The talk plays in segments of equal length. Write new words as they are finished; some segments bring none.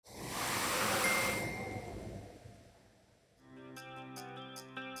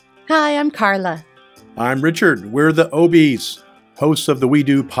Hi, I'm Carla. I'm Richard. We're the Obies, hosts of the We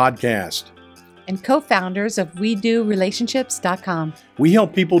Do podcast. And co-founders of WeDoRelationships.com. We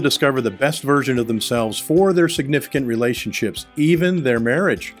help people discover the best version of themselves for their significant relationships, even their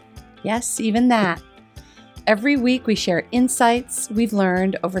marriage. Yes, even that. Every week we share insights we've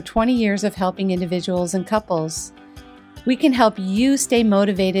learned over 20 years of helping individuals and couples. We can help you stay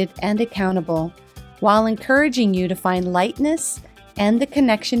motivated and accountable while encouraging you to find lightness and the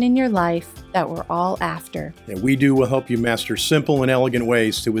connection in your life that we're all after. And We Do will help you master simple and elegant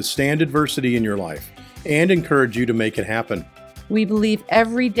ways to withstand adversity in your life and encourage you to make it happen. We believe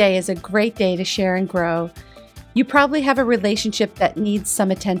every day is a great day to share and grow. You probably have a relationship that needs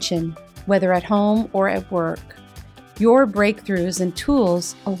some attention, whether at home or at work. Your breakthroughs and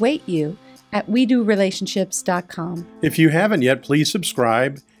tools await you at WeDoRelationships.com. If you haven't yet, please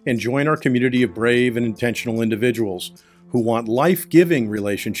subscribe and join our community of brave and intentional individuals who want life-giving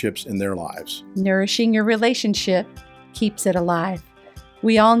relationships in their lives. Nourishing your relationship keeps it alive.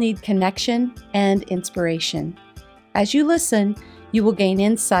 We all need connection and inspiration. As you listen, you will gain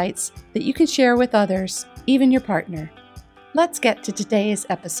insights that you can share with others, even your partner. Let's get to today's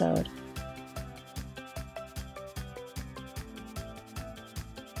episode.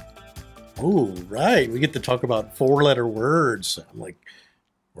 Oh, right. We get to talk about four-letter words. I'm like,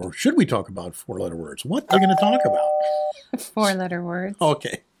 or should we talk about four-letter words? What are we going to talk about? 4-letter words.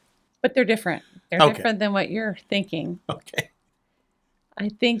 Okay. But they're different. They're Okay. different than what you're thinking. Okay. I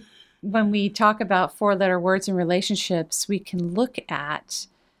think when we talk about 4-letter words in relationships, we can look at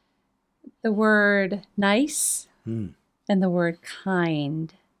the word nice and the word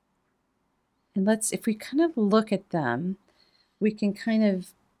kind. And if we kind of look at them, we can kind of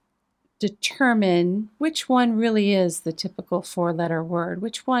determine which one really is the typical 4-letter word.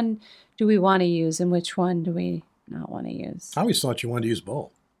 Which one do we want to use and which one do we not want to use? I always thought you wanted to use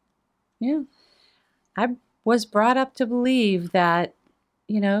both. Yeah. I was brought up to believe that,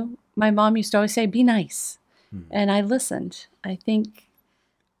 my mom used to always say, be nice. And I listened. I think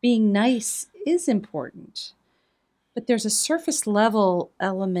being nice is important. But there's a surface level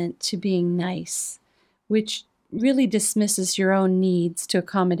element to being nice, which really dismisses your own needs to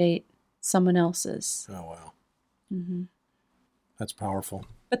accommodate someone else's. Oh, wow. Mm-hmm. That's powerful.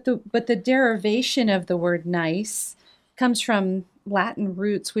 But the derivation of the word nice comes from Latin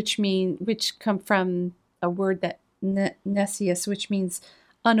roots, which come from a word that necius, which means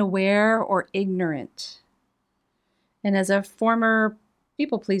unaware or ignorant. And as a former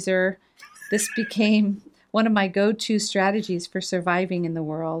people pleaser, this became one of my go-to strategies for surviving in the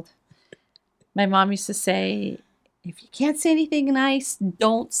world. My mom used to say, if you can't say anything nice,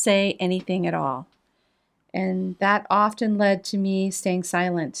 don't say anything at all. And that often led to me staying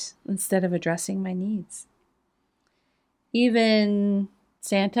silent instead of addressing my needs. Even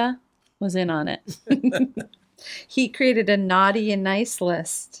Santa was in on it. He created a naughty and nice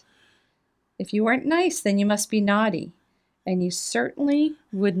list. If you weren't nice, then you must be naughty. And you certainly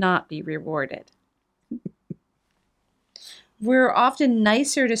would not be rewarded. We're often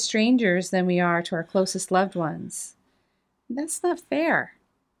nicer to strangers than we are to our closest loved ones. That's not fair.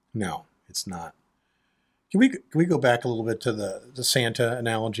 No, it's not. Can we go back a little bit to the Santa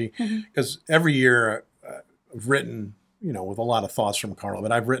analogy? Because every year I've written, with a lot of thoughts from Carla,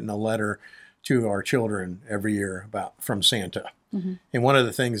 but I've written a letter to our children every year from Santa. And one of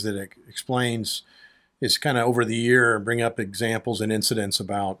the things that it explains is kind of over the year, bring up examples and incidents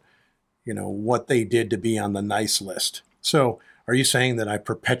about, what they did to be on the nice list. So are you saying that I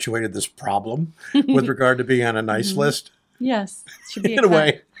perpetuated this problem with regard to being on a nice list? Yes. It should be In a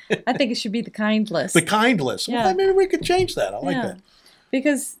way. I think it should be the kind list. The kind list. Yeah. Well, maybe we could change that. I like that.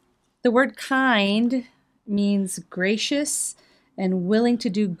 Because the word kind means gracious and willing to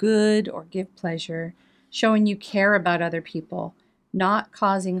do good or give pleasure, showing you care about other people, not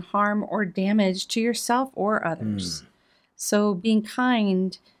causing harm or damage to yourself or others. So being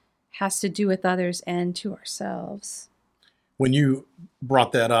kind has to do with others and to ourselves. When you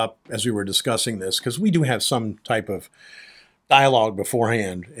brought that up as we were discussing this, because we do have some type of dialogue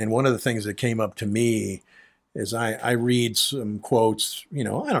beforehand, and one of the things that came up to me is I read some quotes, I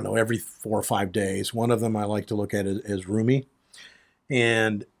don't know, every 4 or 5 days. One of them I like to look at is Rumi,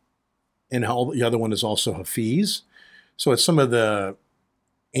 and the other one is also Hafiz. So it's some of the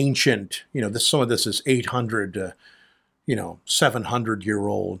ancient, some of this is 800 to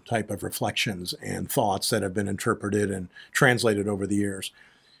 700-year-old type of reflections and thoughts that have been interpreted and translated over the years.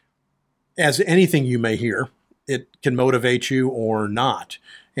 As anything you may hear, it can motivate you or not.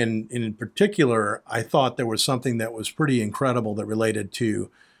 And in particular, I thought there was something that was pretty incredible that related to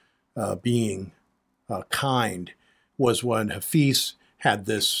being kind, was when Hafiz had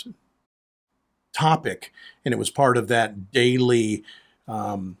this topic, and it was part of that daily,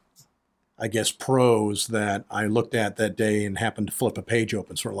 I guess, prose that I looked at that day and happened to flip a page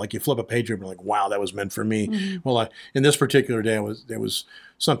open. Sort of like you flip a page open, like, wow, that was meant for me. Mm-hmm. Well, in this particular day, there was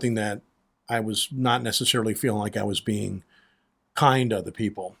something that I was not necessarily feeling like I was being kind to other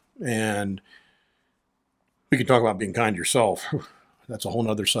people. And we could talk about being kind to yourself. That's a whole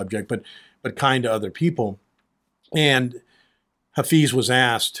nother subject, but kind to other people. And Hafiz was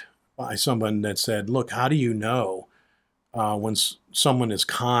asked by someone that said, look, how do you know when someone is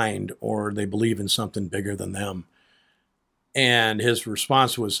kind or they believe in something bigger than them? And his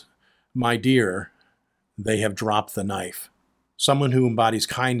response was, my dear, they have dropped the knife. Someone who embodies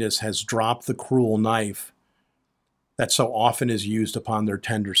kindness has dropped the cruel knife that so often is used upon their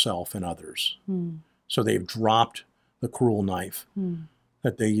tender self and others. So they've dropped the cruel knife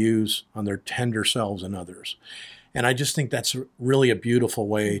that they use on their tender selves and others. And I just think that's really a beautiful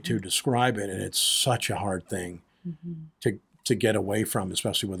way to describe it. And it's such a hard thing to get away from,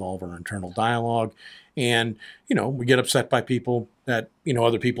 especially with all of our internal dialogue. And, we get upset by people that,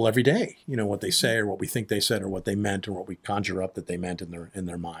 other people every day, what they say or what we think they said or what they meant or what we conjure up that they meant in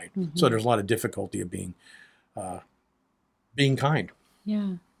their mind. So there's a lot of difficulty of being kind.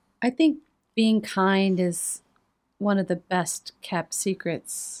 Yeah. I think being kind is one of the best kept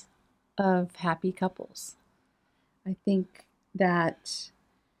secrets of happy couples. I think that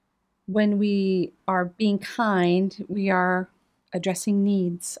when we are being kind, we are addressing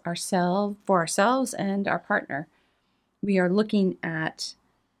needs for ourselves and our partner. We are looking at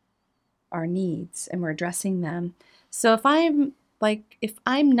our needs and we're addressing them. So if I'm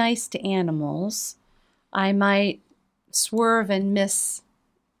nice to animals, I might swerve and miss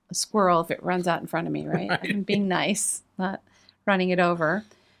a squirrel if it runs out in front of me, right? Right. I'm being nice, not running it over.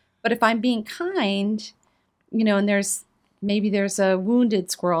 But if I'm being kind, and there's a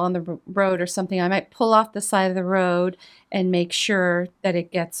wounded squirrel on the road or something, I might pull off the side of the road and make sure that it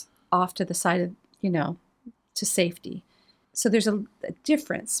gets off to the side of, to safety. So there's a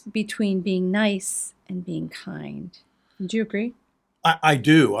difference between being nice and being kind. Do you agree? I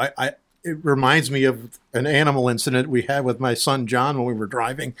do. It reminds me of an animal incident we had with my son, John, when we were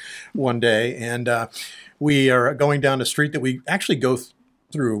driving one day. And we are going down a street that we actually go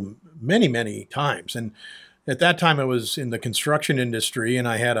through many, many times. And at that time, I was in the construction industry, and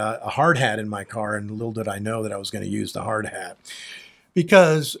I had a hard hat in my car, and little did I know that I was going to use the hard hat.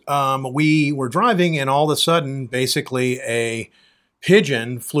 Because we were driving, and all of a sudden, basically, a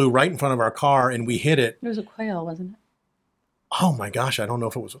pigeon flew right in front of our car, and we hit it. It was a quail, wasn't it? Oh, my gosh, I don't know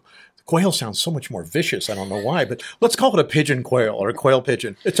if it was. Quail sounds so much more vicious. I don't know why, but let's call it a pigeon quail or a quail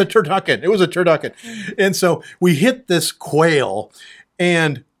pigeon. It's a turducken. It was a turducken. And so we hit this quail,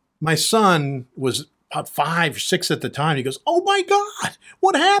 and my son was about 5, 6 at the time. He goes, oh my God,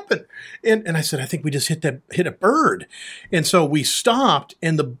 what happened? And I said, I think we just hit a bird. And so we stopped,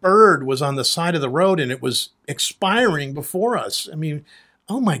 and the bird was on the side of the road, and it was expiring before us. I mean,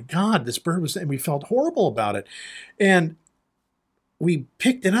 oh my God, this bird was, and we felt horrible about it. And we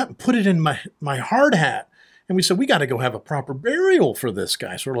picked it up and put it in my hard hat. And we said, we got to go have a proper burial for this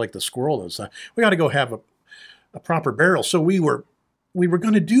guy, sort of like the squirrel is. We got to go have a proper burial. So we were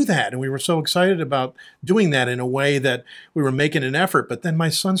going to do that. And we were so excited about doing that in a way that we were making an effort. But then my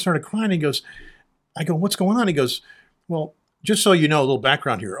son started crying. He goes, I go, what's going on? He goes, well, just so you know, a little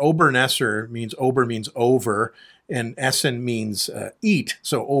background here. Ober means over, and Essen means eat.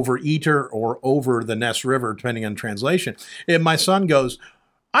 So overeater or over the Ness River, depending on translation. And my son goes,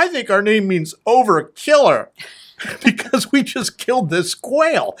 I think our name means overkiller because we just killed this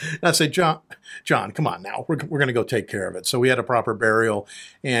quail. And I say, John, come on now. We're going to go take care of it. So we had a proper burial,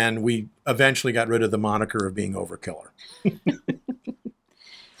 and we eventually got rid of the moniker of being overkiller.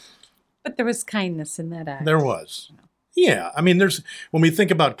 But there was kindness in that act. There was. Yeah. I mean, when we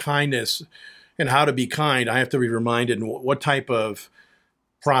think about kindness and how to be kind, I have to be reminded what type of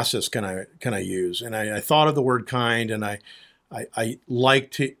process can I use. And I thought of the word kind, and I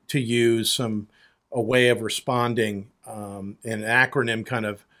like to use a way of responding. An acronym kind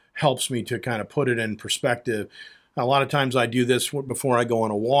of helps me to kind of put it in perspective. A lot of times I do this before I go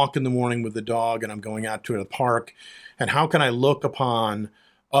on a walk in the morning with the dog, and I'm going out to the park. And how can I look upon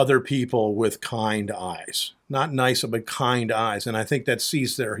other people with kind eyes? Not nice, but kind eyes. And I think that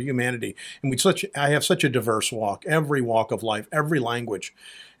sees their humanity. And I have such a diverse walk. Every walk of life, every language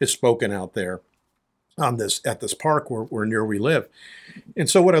is spoken out there at this park where near we live. And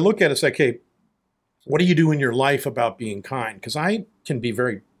so what I look at is like, hey, what do you do in your life about being kind? Because I can be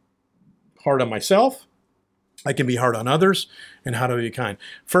very hard on myself. I can be hard on others. And how do I be kind?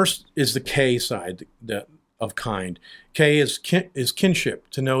 First is the K side of kind. K is kinship,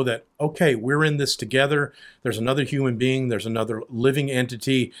 to know that, okay, we're in this together. There's another human being. There's another living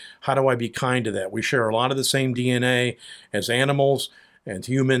entity. How do I be kind to that? We share a lot of the same DNA as animals and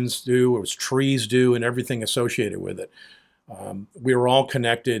humans do, as trees do, and everything associated with it. We're all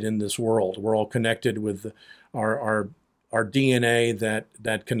connected in this world. We're all connected with our DNA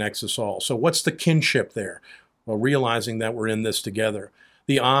that connects us all. So what's the kinship there? Well, realizing that we're in this together.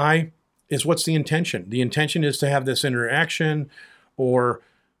 The I is, what's the intention? The intention is to have this interaction or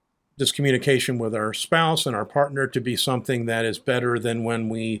this communication with our spouse and our partner to be something that is better than when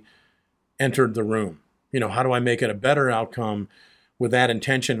we entered the room. How do I make it a better outcome with that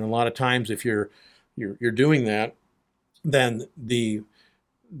intention? And a lot of times, if you're doing that, then the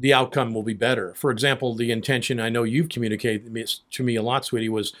outcome will be better. For example, the intention, I know you've communicated to me a lot, sweetie,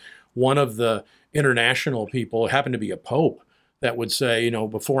 was one of the international people, it happened to be a pope, that would say,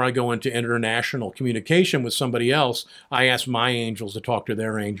 before I go into international communication with somebody else, I ask my angels to talk to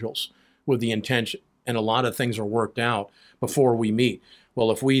their angels with the intention. And a lot of things are worked out before we meet. Well,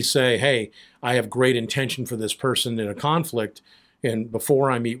 if we say, hey, I have great intention for this person in a conflict, and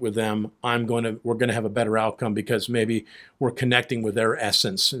before I meet with them, we're going to have a better outcome because maybe we're connecting with their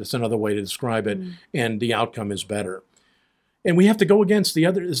essence. It's another way to describe it. And the outcome is better. And we have to go against the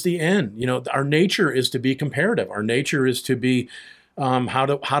other is the end. Our nature is to be comparative. Our nature is to be, how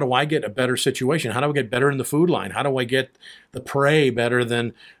do I get a better situation? How do I get better in the food line? How do I get the prey better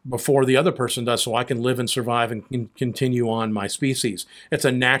than before the other person does so I can live and survive and continue on my species? It's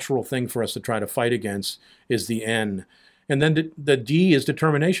a natural thing for us to try to fight against, is the end. And then the D is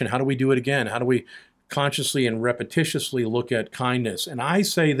determination. How do we do it again? How do we consciously and repetitiously look at kindness? And I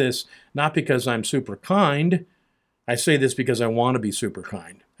say this not because I'm super kind. I say this because I want to be super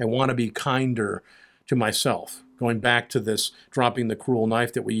kind. I want to be kinder to myself. Going back to this dropping the cruel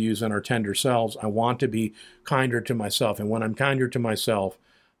knife that we use on our tender selves, I want to be kinder to myself. And when I'm kinder to myself,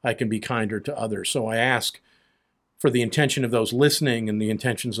 I can be kinder to others. So I ask for the intention of those listening and the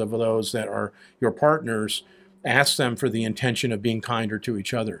intentions of those that are your partners. Ask them for the intention of being kinder to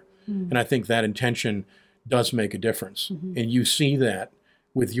each other. And I think that intention does make a difference. And you see that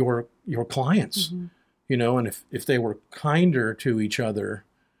with your clients. And if they were kinder to each other,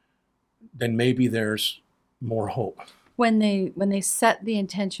 then maybe there's more hope. When they set the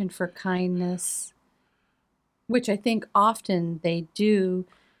intention for kindness, which I think often they do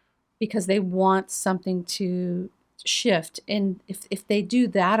because they want something to shift. And if they do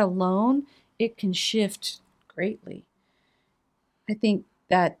that alone, it can shift greatly. I think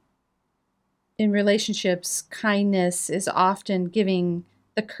that in relationships, kindness is often giving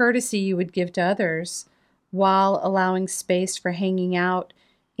the courtesy you would give to others while allowing space for hanging out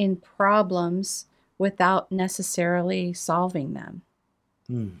in problems without necessarily solving them.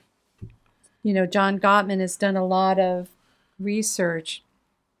 John Gottman has done a lot of research,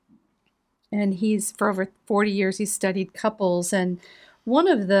 and for over 40 years, he's studied couples. And one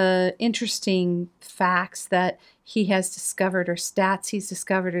of the interesting facts that he has discovered, or stats he's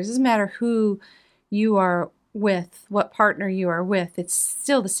discovered, is it doesn't matter who you are with, what partner you are with, it's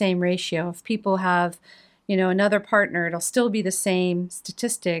still the same ratio. If people have, another partner, it'll still be the same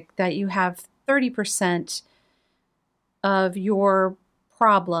statistic that you have 30% of your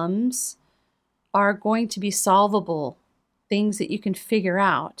problems are going to be solvable, things that you can figure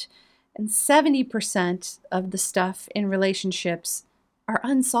out. And 70% of the stuff in relationships are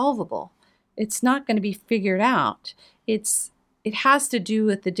unsolvable. It's not going to be figured out. It has to do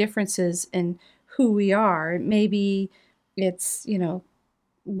with the differences in who we are. Maybe it's,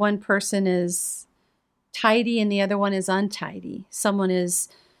 one person is tidy and the other one is untidy. Someone is,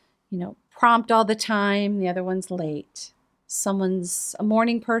 prompt all the time, the other one's late. Someone's a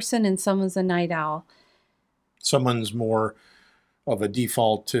morning person and someone's a night owl. Someone's more of a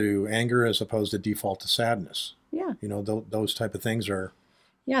default to anger as opposed to default to sadness. Yeah. Those type of things are.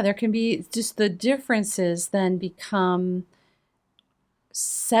 Yeah, there can be just the differences then become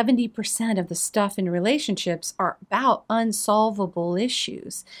 70% of the stuff in relationships are about unsolvable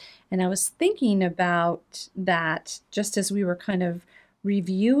issues. And I was thinking about that just as we were kind of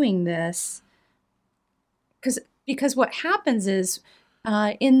reviewing this, because what happens is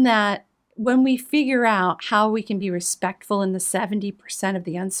in that when we figure out how we can be respectful in the 70% of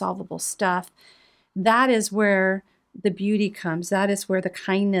the unsolvable stuff, that is where the beauty comes. That is where the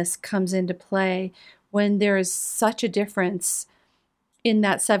kindness comes into play, when there is such a difference in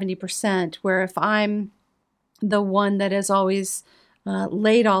that 70%, where if I'm the one that is always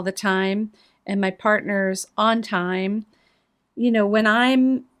late all the time and my partner's on time, when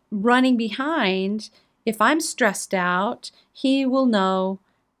I'm running behind, if I'm stressed out, he will know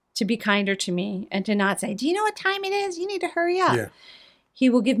to be kinder to me and to not say, do you know what time it is? You need to hurry up. Yeah. He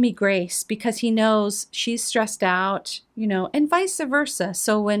will give me grace because he knows she's stressed out, and vice versa.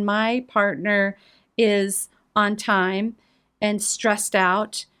 So when my partner is on time and stressed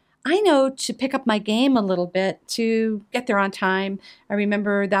out, I know to pick up my game a little bit to get there on time. I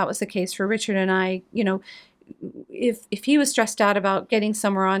remember that was the case for Richard and I. If he was stressed out about getting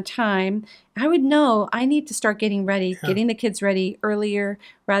somewhere on time, I would know I need to start getting ready, Yeah. getting the kids ready earlier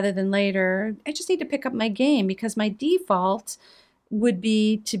rather than later. I just need to pick up my game because my default would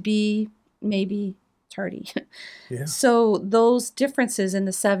be to be maybe tardy. Yeah. So those differences in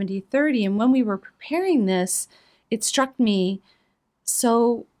the 70-30, and when we were preparing this, it struck me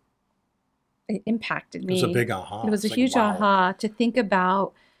so, it impacted It was a me. big aha. It was a It's like, huge wow. aha to think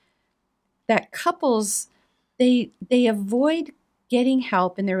about that couples, they avoid getting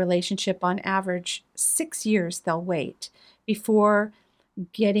help in their relationship. On average 6 years they'll wait before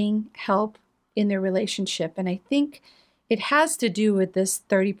getting help in their relationship. And I think it has to do with this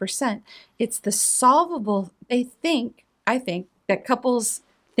 30%. It's the solvable. I think that couples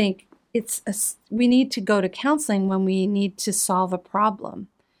think we need to go to counseling when we need to solve a problem.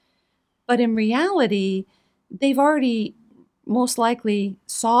 But in reality, they've already most likely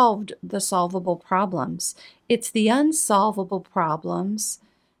solved the solvable problems. It's the unsolvable problems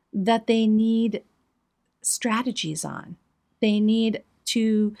that they need strategies on. They need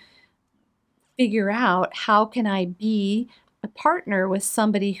to figure out, how can I be a partner with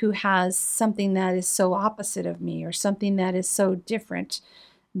somebody who has something that is so opposite of me or something that is so different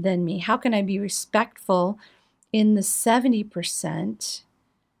than me? How can I be respectful in the 70%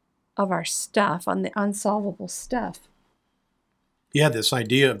 of our stuff, on the unsolvable stuff? Yeah, this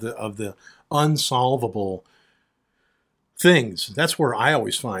idea of the unsolvable things. That's where I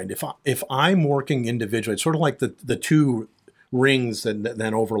always find if I'm working individually, it's sort of like the two rings that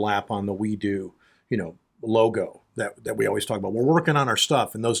then overlap on the We Do, logo that we always talk about. We're working on our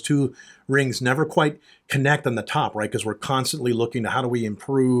stuff, and those two rings never quite connect on the top, right? Because we're constantly looking to how do we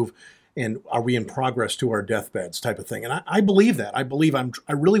improve, and are we in progress to our deathbeds type of thing. And I believe that. I believe I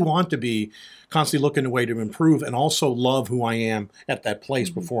really want to be constantly looking a way to improve and also love who I am at that place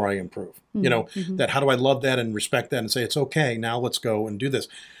before I improve. That how do I love that and respect that and say, it's okay, now let's go and do this.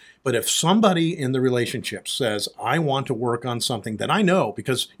 But if somebody in the relationship says, I want to work on something that I know,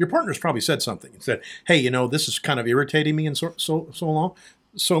 because your partner's probably said something and said, hey, this is kind of irritating me and so long.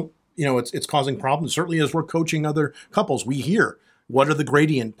 So, it's causing problems. Certainly as we're coaching other couples, we hear, what are the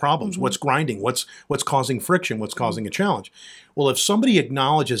gradient problems? What's grinding? What's causing friction? What's causing a challenge? Well, if somebody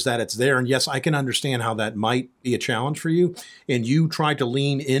acknowledges that it's there, and yes, I can understand how that might be a challenge for you, and you try to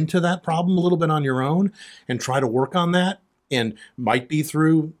lean into that problem a little bit on your own and try to work on that, and might be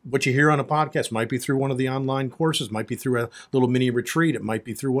through what you hear on a podcast, might be through one of the online courses, might be through a little mini retreat, it might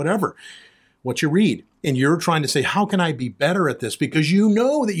be through whatever, what you read. And you're trying to say, how can I be better at this? Because you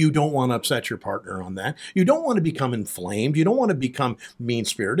know that you don't want to upset your partner on that. You don't want to become inflamed. You don't want to become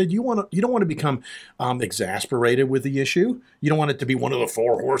mean-spirited. You don't want to become exasperated with the issue. You don't want it to be one of the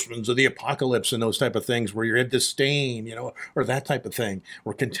four horsemen of the apocalypse and those type of things where you're in disdain, or that type of thing,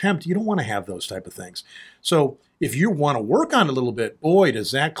 or contempt. You don't want to have those type of things. So if you want to work on it a little bit, boy, does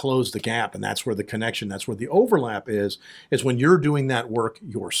that close the gap. And that's where the connection, that's where the overlap is when you're doing that work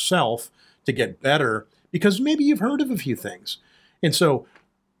yourself to get better, because maybe you've heard of a few things. And so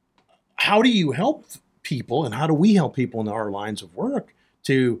how do you help people, and how do we help people in our lines of work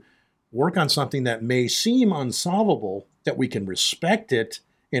to work on something that may seem unsolvable, that we can respect it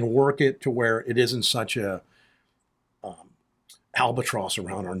and work it to where it isn't such a albatross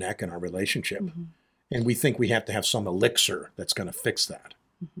around our neck in our relationship? And we think we have to have some elixir that's going to fix that.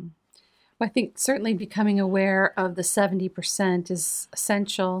 Well, I think certainly becoming aware of the 70% is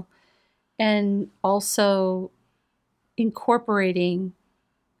essential. And also incorporating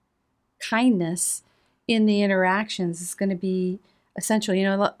kindness in the interactions is going to be essential.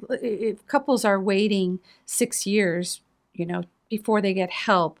 If couples are waiting 6 years, before they get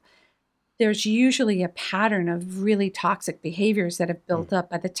help, there's usually a pattern of really toxic behaviors that have built up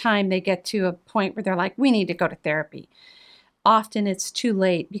by the time they get to a point where they're like, we need to go to therapy. Often it's too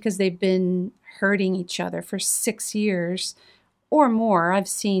late because they've been hurting each other for 6 years or more. I've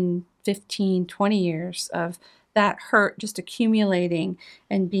seen 15, 20 years of that hurt just accumulating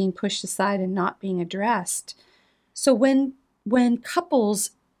and being pushed aside and not being addressed. So when couples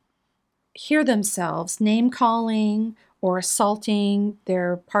hear themselves name calling or assaulting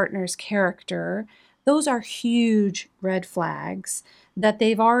their partner's character, those are huge red flags that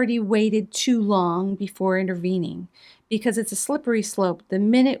they've already waited too long before intervening, because it's a slippery slope. The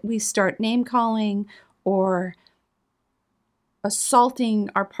minute we start name calling or assaulting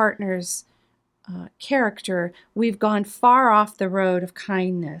our partner's character, we've gone far off the road of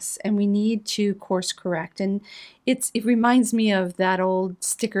kindness, and we need to course correct. And it reminds me of that old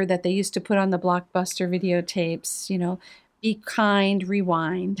sticker that they used to put on the Blockbuster videotapes, be kind,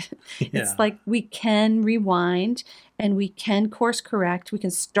 rewind. It's Yeah. like we can rewind and we can course correct. We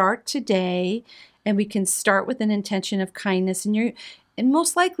can start today, and we can start with an intention of kindness. And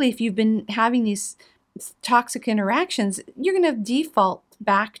most likely, if you've been having these toxic interactions, you're going to default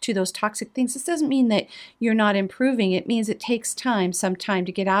back to those toxic things. This doesn't mean that you're not improving. It means it takes some time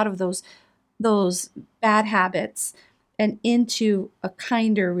to get out of those bad habits and into a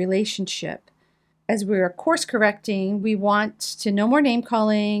kinder relationship. As we're course correcting, we want to no more name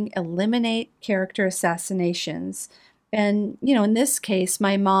calling, eliminate character assassinations. And, in this case,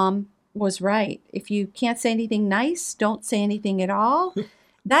 my mom was right. If you can't say anything nice, don't say anything at all.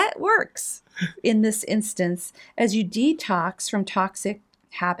 That works in this instance as you detox from toxic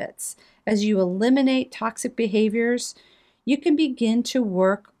habits. As you eliminate toxic behaviors, you can begin to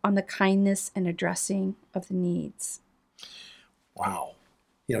work on the kindness and addressing of the needs. Wow.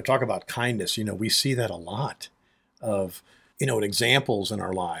 Talk about kindness. We see that a lot of, examples in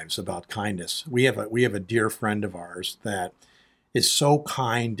our lives about kindness. We have a dear friend of ours that is so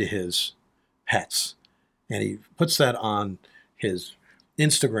kind to his pets, and he puts that on his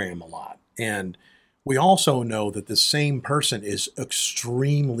Instagram a lot. And we also know that the same person is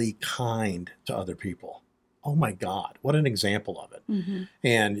extremely kind to other people. Oh my God, what an example of it. Mm-hmm.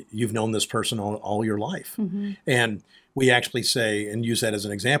 And you've known this person all your life. Mm-hmm. And we actually say and use that as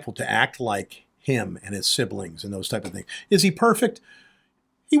an example to act like him and his siblings and those type of things. Is he perfect?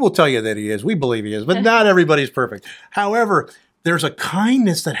 He will tell you that he is. We believe he is, but not everybody's perfect. However, there's a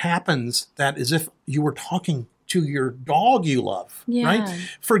kindness that happens that is if you were talking to your dog you love, right?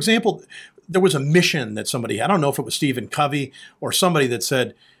 For example, there was a mission that somebody had. I don't know if it was Stephen Covey or somebody that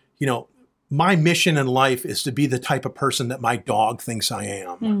said, my mission in life is to be the type of person that my dog thinks I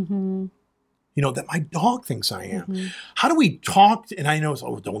am. Mm-hmm. That my dog thinks I am. Mm-hmm. How do we talk? And I know,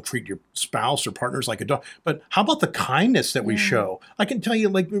 don't treat your spouse or partners like a dog. But how about the kindness that we show? I can tell you,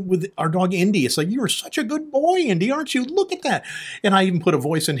 like with our dog, Indy, it's like, you are such a good boy, Indy, aren't you? Look at that. And I even put a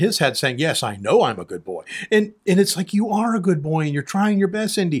voice in his head saying, yes, I know I'm a good boy. And it's like, you are a good boy and you're trying your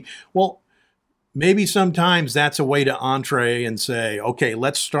best, Indy. Well, maybe sometimes that's a way to entree and say, okay,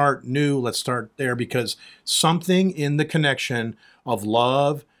 let's start new. Let's start there, because something in the connection of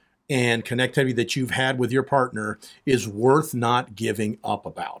love and connectivity that you've had with your partner is worth not giving up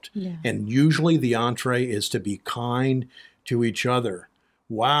about. Yeah. And usually the entree is to be kind to each other.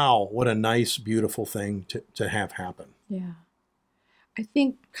 Wow, what a nice, beautiful thing to have happen. Yeah. I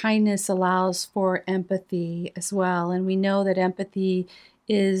think kindness allows for empathy as well. And we know that empathy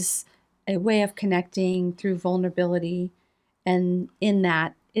is a way of connecting through vulnerability. And in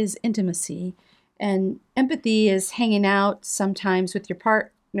that is intimacy. And empathy is hanging out sometimes with your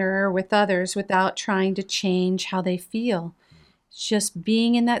partner, with others, without trying to change how they feel. It's just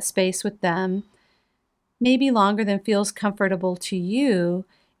being in that space with them, maybe longer than feels comfortable to you,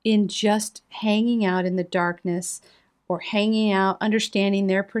 in just hanging out in the darkness or hanging out, understanding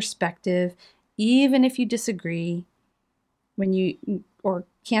their perspective, even if you disagree or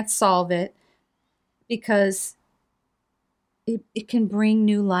can't solve it, because it can bring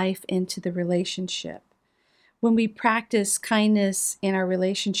new life into the relationship. When we practice kindness in our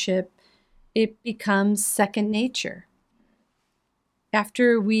relationship, it becomes second nature.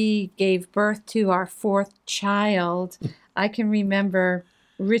 After we gave birth to our fourth child, I can remember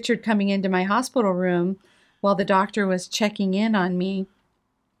Richard coming into my hospital room while the doctor was checking in on me.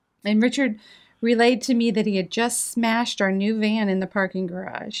 And Richard relayed to me that he had just smashed our new van in the parking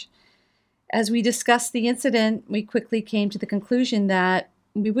garage. As we discussed the incident, we quickly came to the conclusion that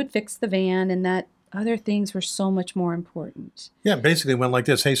we would fix the van and that other things were so much more important. Yeah, basically went like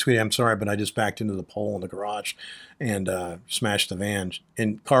this. Hey, sweetie, I'm sorry, but I just backed into the pole in the garage and smashed the van.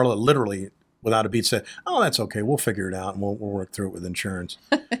 And Carla literally, without a beat, said, oh, that's okay. We'll figure it out and we'll work through it with insurance.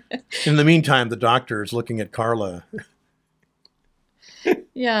 In the meantime, the doctor is looking at Carla.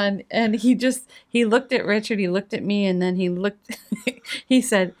 Yeah, and he looked at Richard, he looked at me, and then he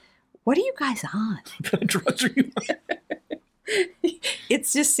said, what are you guys on? What kind of drugs are you on? It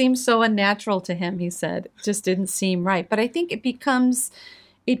just seems so unnatural to him, he said. It just didn't seem right. But I think it becomes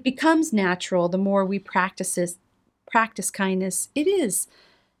natural the more we practice kindness. It is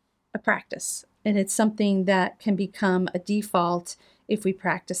a practice, and it's something that can become a default if we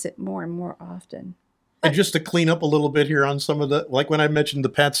practice it more and more often. And just to clean up a little bit here on some of the, like when I mentioned the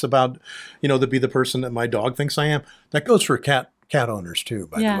pets about, to be the person that my dog thinks I am, that goes for cat owners too,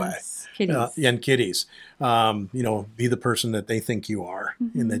 by the way. Yes, kitties. And kitties. Be the person that they think you are,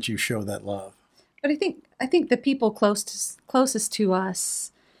 Mm-hmm. and that you show that love. But I think the people closest to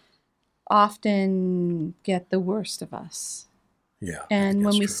us often get the worst of us. Yeah. And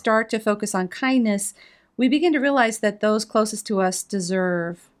when we start to focus on kindness, we begin to realize that those closest to us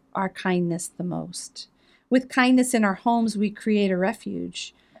deserve our kindness the most. With kindness in our homes, we create a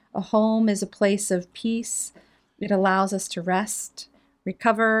refuge. A home is a place of peace. It allows us to rest,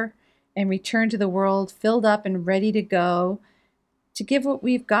 recover, and return to the world filled up and ready to go, to give what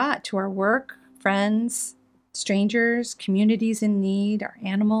we've got to our work, friends, strangers, communities in need, our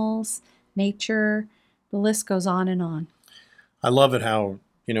animals, nature. The list goes on and on. I love it how,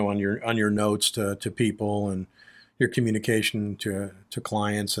 on your notes to people, and your communication to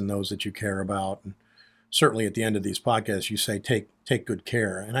clients and those that you care about. And certainly at the end of these podcasts, you say, take good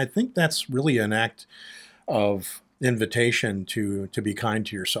care. And I think that's really an act of invitation to be kind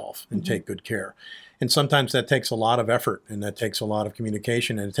to yourself and take good care. And sometimes that takes a lot of effort, and that takes a lot of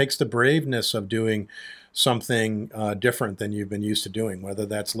communication, and it takes the braveness of doing something different than you've been used to doing, whether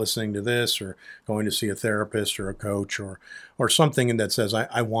that's listening to this or going to see a therapist or a coach or something that says,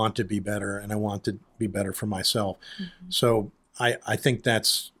 I want to be better, and I want to be better for myself. So I think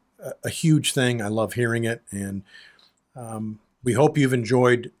that's a huge thing. I love hearing it. And we hope you've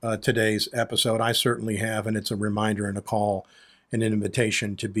enjoyed today's episode. I certainly have, and it's a reminder and a call and an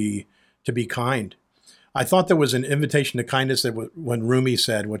invitation to be kind. I thought there was an invitation to kindness that when Rumi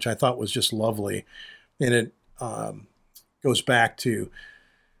said, which I thought was just lovely, and it goes back to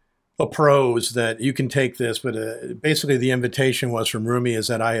a prose that you can take this, but basically the invitation was from Rumi is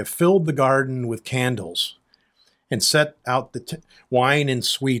that I have filled the garden with candles and set out the wine and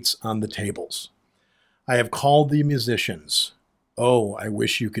sweets on the tables. I have called the musicians. Oh, I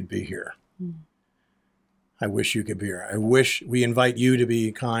wish you could be here. I wish you could be here. I wish we invite you to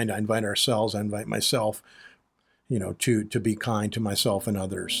be kind. I invite ourselves. I invite myself, to be kind to myself and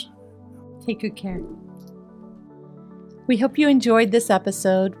others. Take good care. We hope you enjoyed this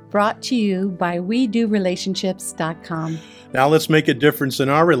episode, brought to you by WeDoRelationships.com. Now let's make a difference in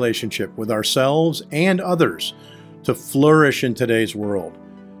our relationship with ourselves and others to flourish in today's world.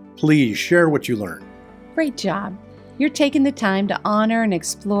 Please share what you learned. Great job. You're taking the time to honor and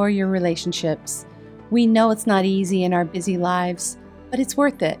explore your relationships. We know it's not easy in our busy lives, but it's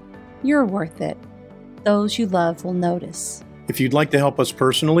worth it. You're worth it. Those you love will notice. If you'd like to help us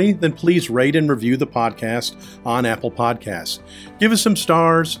personally, then please rate and review the podcast on Apple Podcasts. Give us some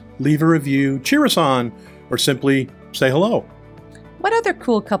stars, leave a review, cheer us on, or simply say hello. What other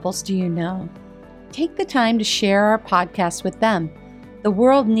cool couples do you know? Take the time to share our podcast with them. The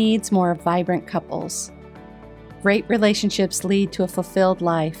world needs more vibrant couples. Great relationships lead to a fulfilled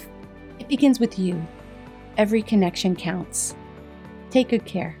life. It begins with you. Every connection counts. Take good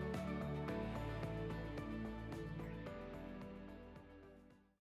care.